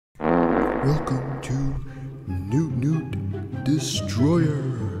Welcome to Newt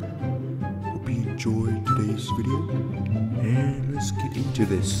Destroyer. Hope you enjoyed today's video, and let's get into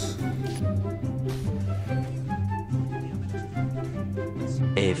this.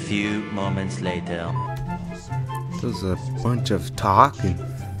 A few moments later. There's a bunch of talking.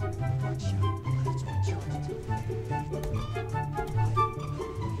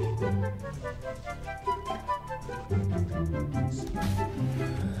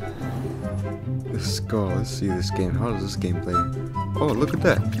 Let's go. Let's see this game. How does this game play? Oh, look at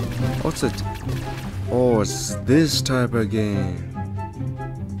that. What's it? Oh, it's this type of game.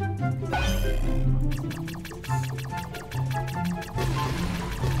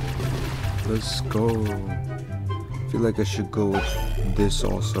 Let's go. I feel like I should go with this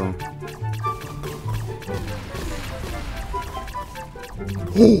also.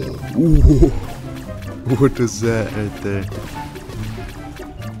 Oh, ooh. What is that right there?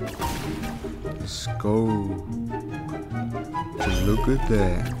 Let's go. Look at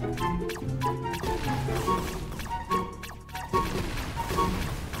that.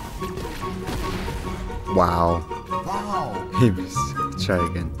 Wow. Maybe let's try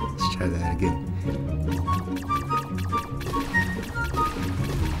again. Let's try that again.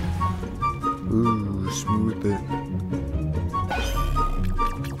 Ooh, smooth it.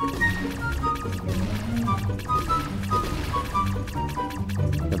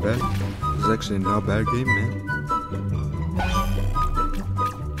 Not bad. This is actually not a bad game, man.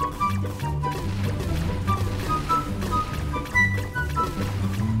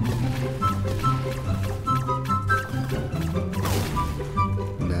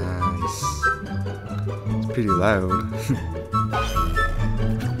 Nice. It's pretty loud.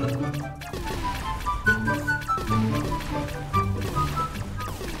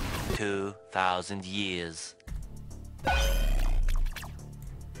 2,000 years.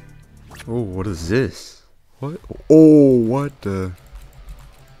 Oh, what is this? What? Oh, what the?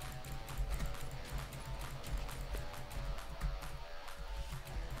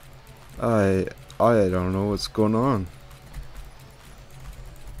 I don't know what's going on.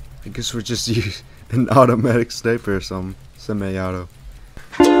 I guess we're just using an automatic sniper or something. Semi-auto.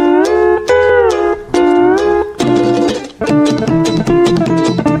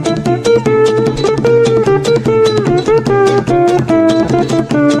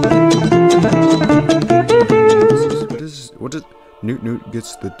 What is Newt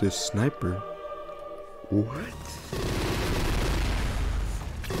gets the sniper? What?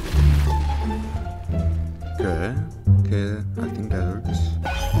 Okay, I think that works.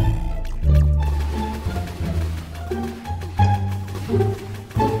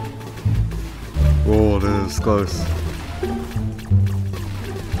 Whoa, that is close.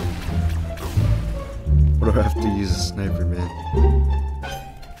 What do I have to use a sniper, man?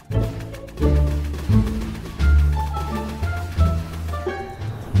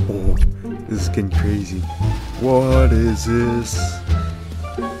 Oh, this is getting crazy. What is this?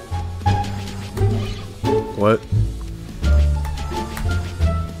 What?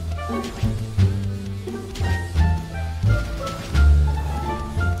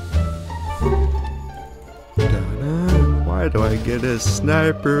 Why do I get a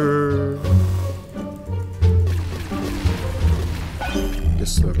sniper?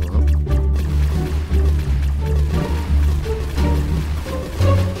 Just little up.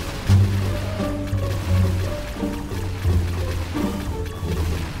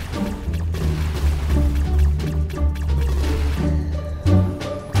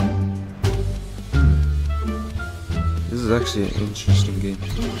 This is actually an interesting game.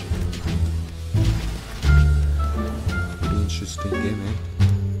 Pretty interesting game, eh?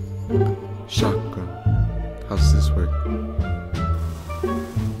 Shotgun. How does this work?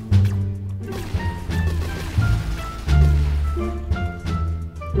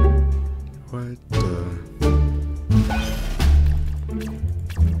 What the?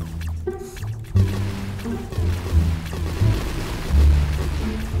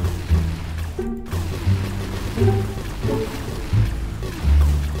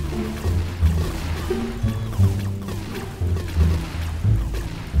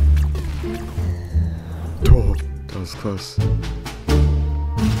 Oh, that was close.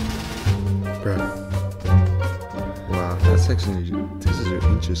 Bruh. Wow, that's actually, this is an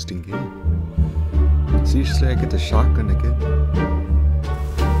interesting game. Seriously, I get the shotgun again.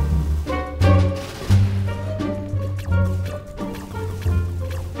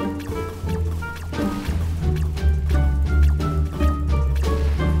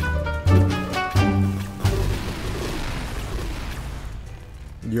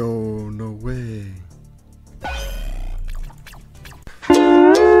 Yo, no way.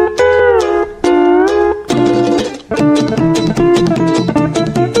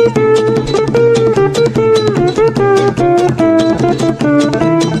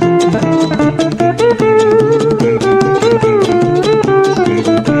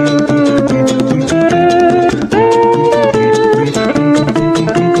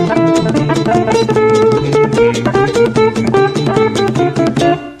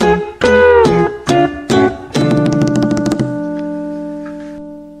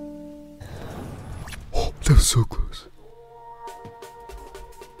 was so close.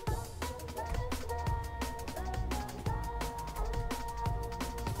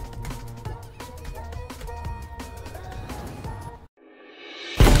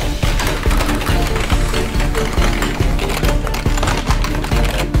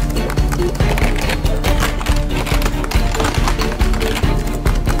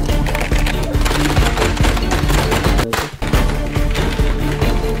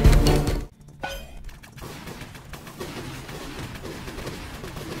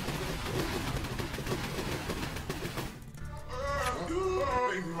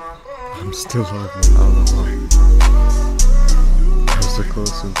 I'm still alive, man. That was a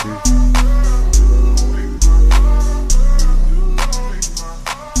close one, too.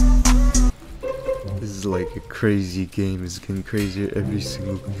 This is like a crazy game. It's getting crazier every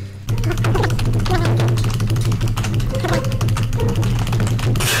single.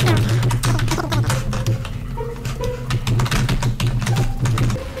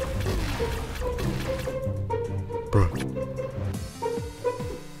 Bro.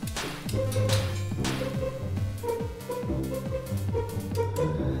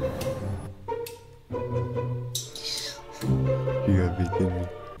 You gotta be kidding me.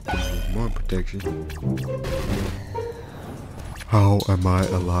 More protection. How am I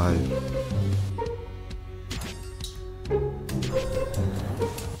alive?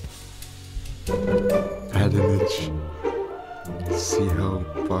 Add an inch. Let's see how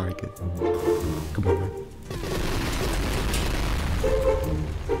far I get. Come on, man.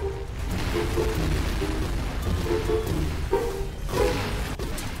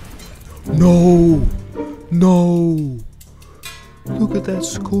 No! No! Look at that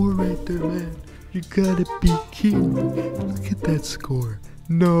score right there, man. You gotta be kidding me. Look at that score.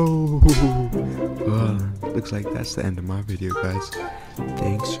 No! Looks like that's the end of my video, guys.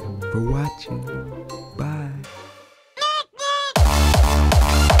 Thanks for watching. Bye.